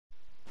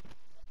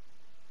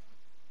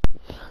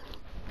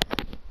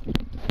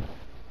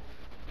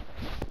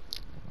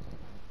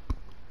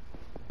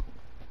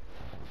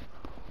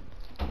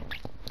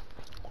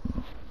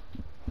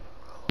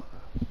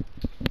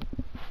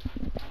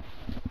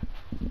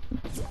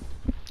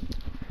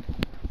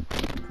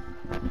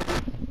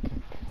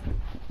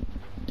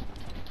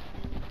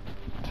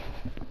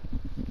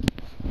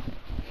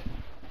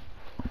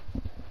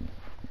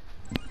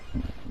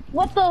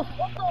What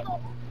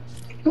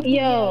the?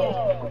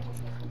 Yo.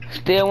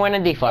 Still win the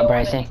default,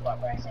 Bryson.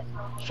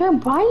 Sure,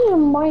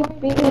 Biden might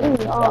be in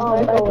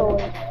Alright,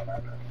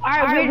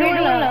 we're doing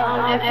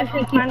a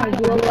FC final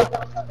duel.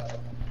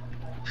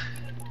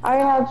 I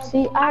have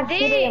C and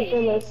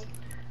fearless.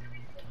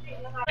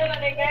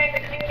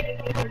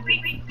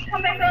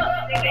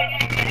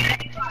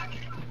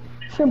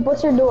 Sure,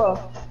 what's your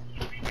duo?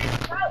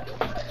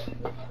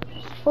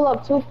 Pull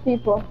up 2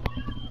 people.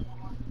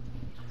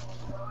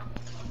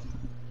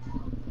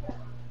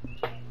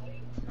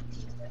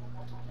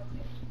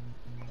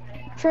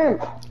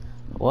 Shrimp.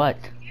 What?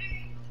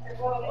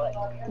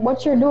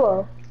 What's your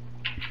duo?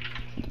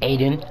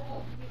 Aiden.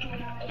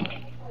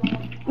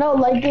 No,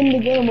 like in the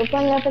game, we're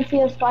playing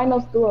FNCS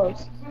finals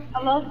duos.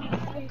 Hello?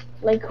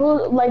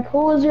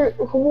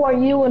 Who are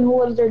you and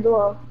who is their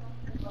duo?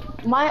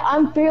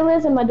 I'm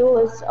fearless and my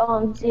duo is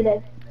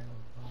C-Day.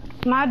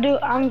 My dude,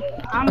 I'm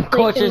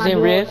Cultures in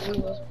Rift.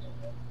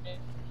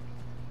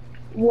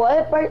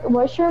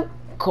 What Shrimp?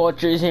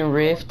 Cultures in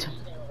Rift.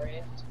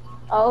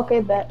 Oh,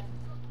 okay, bet.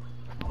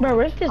 Bro,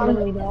 Rift is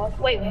literally dog.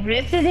 Wait,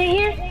 Rift is in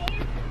here?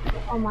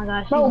 Oh my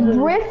gosh. Bro,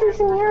 Rift is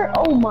in here?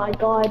 Oh my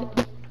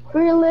god.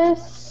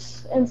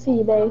 Fearless and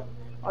C-Day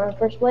are in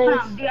first place.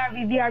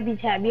 BRB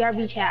chat.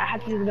 I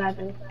have to use the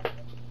bathroom.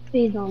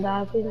 Please don't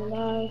die,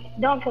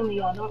 Don't kill me,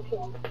 y'all, don't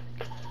kill me.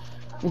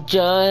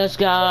 Just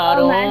got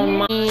on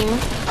my team,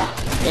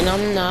 and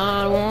I'm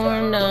not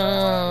warmed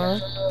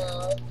up.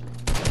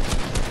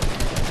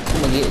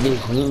 I'm gonna get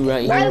this loot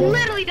right I here.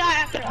 literally died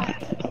after that.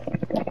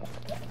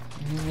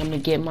 I'm gonna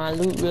get my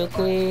loot real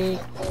quick.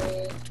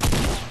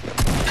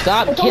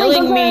 Stop It's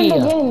killing only guns that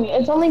are in me! the game.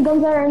 It's only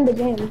guns that are in the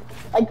game.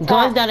 Like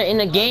Guns that are in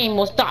the game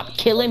will stop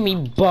killing me,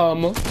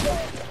 bum.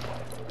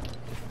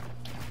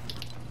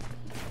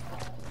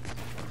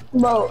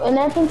 Bro, in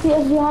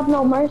FNCS you have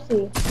no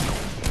mercy.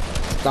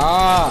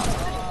 Stop.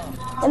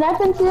 In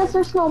FNCS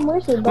there's no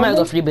mercy, I'm gonna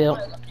go free build.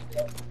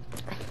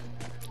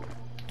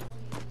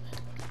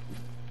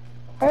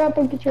 Hurry up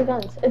and get your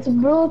guns. It's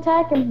blue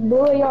attack and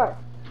blue AR.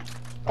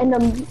 And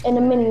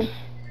a mini.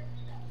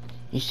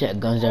 You said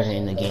guns that are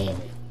in the game.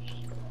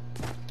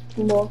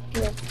 Well,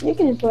 yeah. You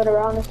can just let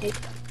around if you.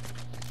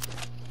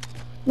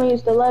 I'm gonna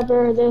use the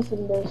lever, this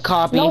and this.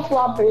 Copy. No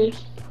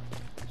floppers.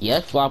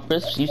 Yes,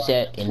 floppers. You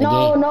said in the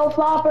No, game. no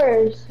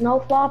floppers. No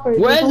floppers.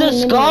 Where's There's the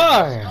only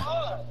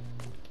scar?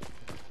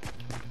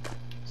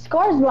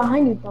 Scar's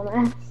behind you,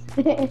 dumbass.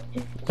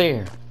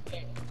 Where?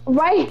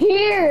 Right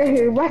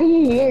here. Right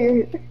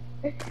here.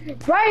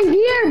 Right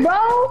here,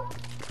 bro.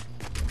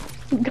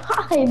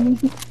 God.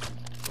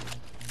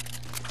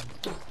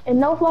 And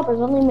no floppers,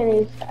 only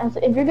minis. And so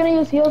if you're gonna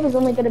use heals, it's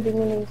only gonna be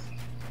minis.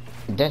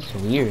 That's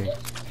weird.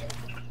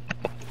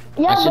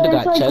 Yeah, I should but have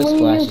it's got like chug when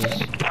you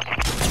splashes.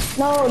 use...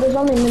 No, there's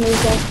only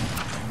minis there.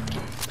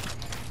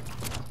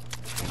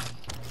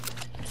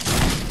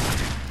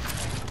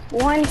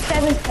 One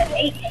 7 to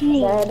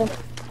 18. Dead.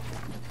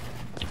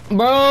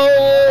 Bro,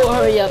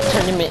 hurry up,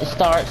 tournament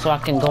start so I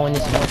can go in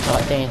this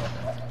one-shot thing.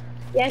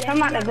 Yes, I'm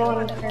about to go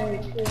in this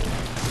tournament too.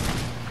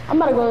 I'm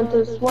about to go into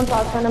this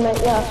one-shot tournament,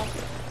 yeah.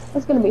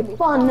 It's gonna be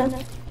fun. I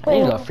need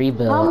to go free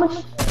build. How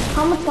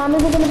much time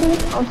is it gonna be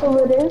until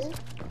it is?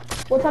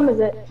 What time is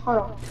it? Hold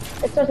on.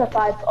 It starts at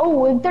 5.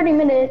 Oh, in 30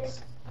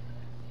 minutes.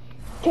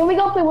 Can we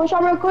go play one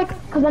shot real quick?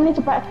 Cause I need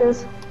to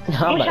practice. I'm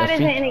One about shot to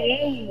isn't free. in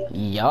the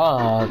game.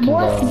 Y'all can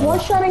go. One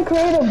shot and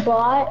create a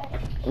bot.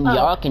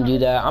 Y'all can do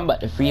that. I'm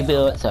about to free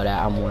build so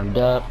that I'm warmed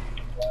up.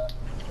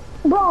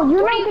 Bro,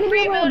 you're not you gonna be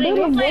able to free-building?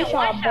 do We're the playing one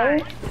shot, bro.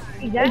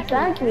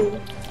 Exactly.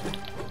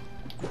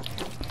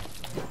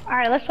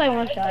 Alright, let's play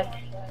one shot.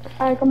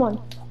 Alright, come on.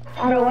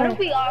 Bro, what if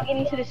we all get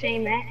into the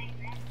same match?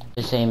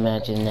 The same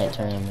match in that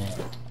tournament.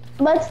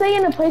 Let's stay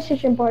in a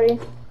PlayStation party.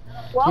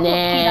 Well,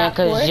 Nah,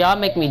 cause y'all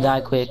make me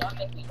die quick.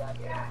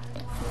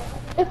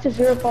 It's just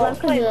your fault,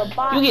 cause you're a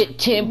bot. You get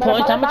 10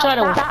 points. I'm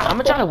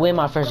gonna try to win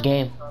my first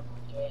game.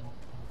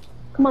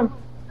 Come on,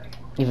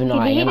 Even though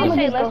I Did you am. just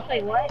say just go. let's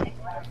play what?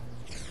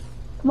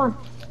 come on.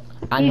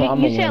 I know I'm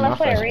gonna You said win my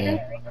let's play first arena?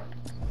 game.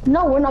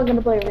 No, we're not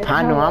gonna play Arena.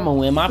 I know I'm gonna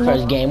win my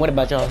first game. What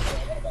about y'all?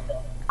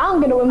 I'm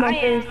gonna win my I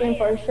am. first game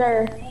for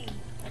sure.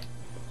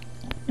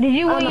 Did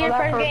you I win know your that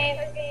first hurt.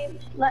 game?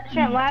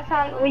 Last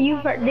time when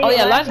you first did Oh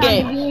yeah, last last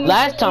game.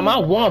 Last time I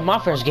won my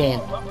first game.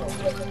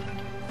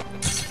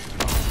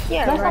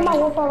 Yeah, Last time I right.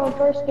 won for my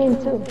first game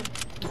too.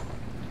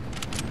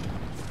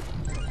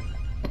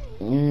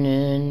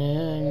 Nah,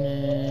 nah,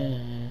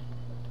 nah.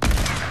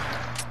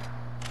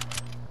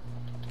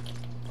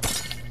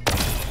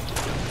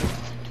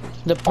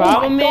 The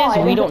problem is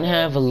God. we don't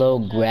have a low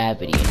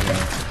gravity.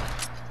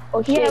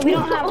 Oh shit. Yeah, we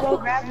don't have low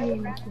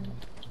gravity.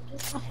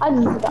 I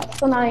just got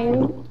so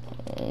naive.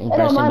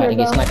 Person about to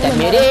get though. sniped It that don't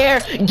midair.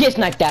 Get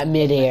sniped that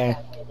midair.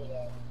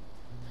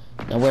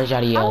 Now where's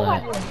Yadiel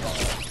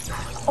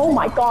at? Oh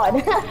my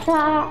god.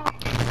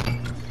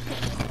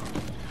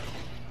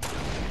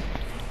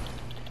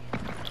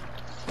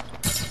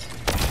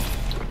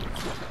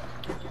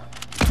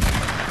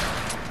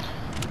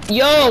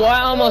 Yo,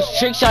 I almost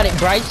trick shot at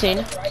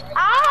Bryson.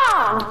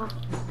 Ah!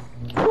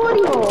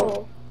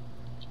 Claudio!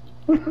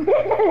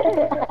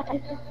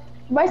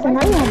 Bryson,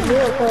 how do you have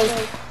 0 kills?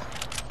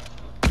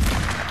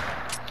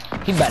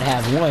 He about to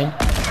have 1.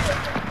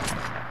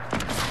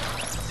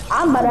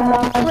 I'm about to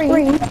have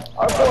 3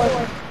 or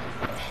 4.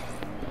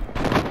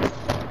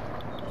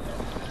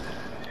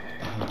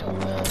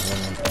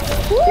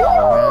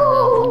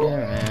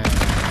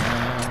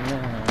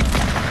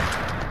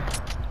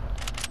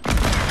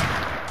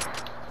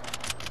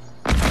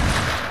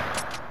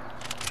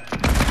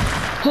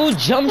 Who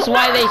jumps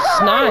while they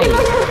snipe?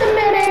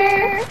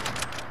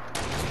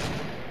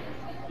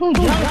 Who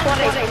jumps while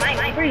they snipe?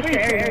 I'm pretty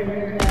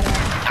sure.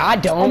 I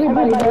don't.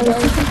 Everybody does.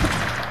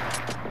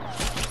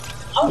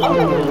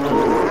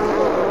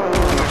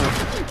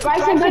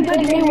 Bryson could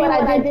do what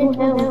I did to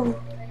him.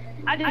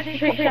 I just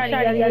trick shot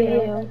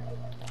you.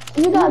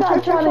 You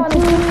got trick shot too.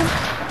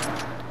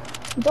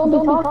 Don't be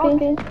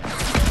talking.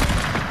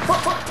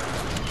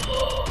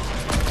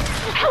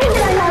 How did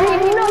I not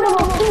hit? You know that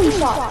was clean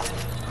shot.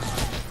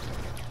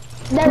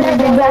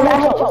 That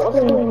shot was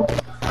clean.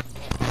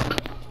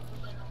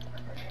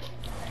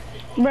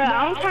 Bro,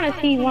 I'm trying to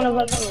see one of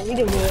us on the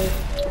leaderboard.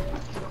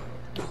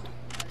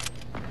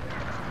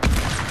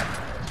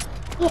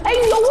 Hey,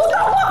 yo, what the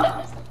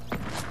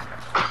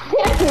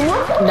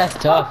fuck? That's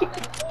tough.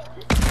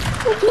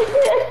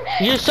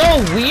 You're so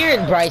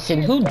weird,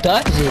 Bryson. Who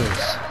does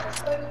this?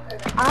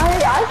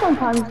 I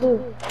sometimes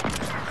do.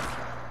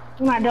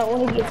 I don't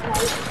want to get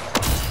sniped.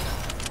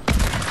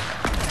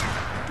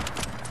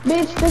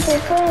 Bitch, this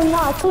is saying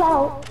not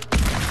clout.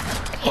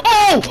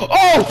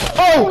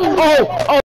 Oh!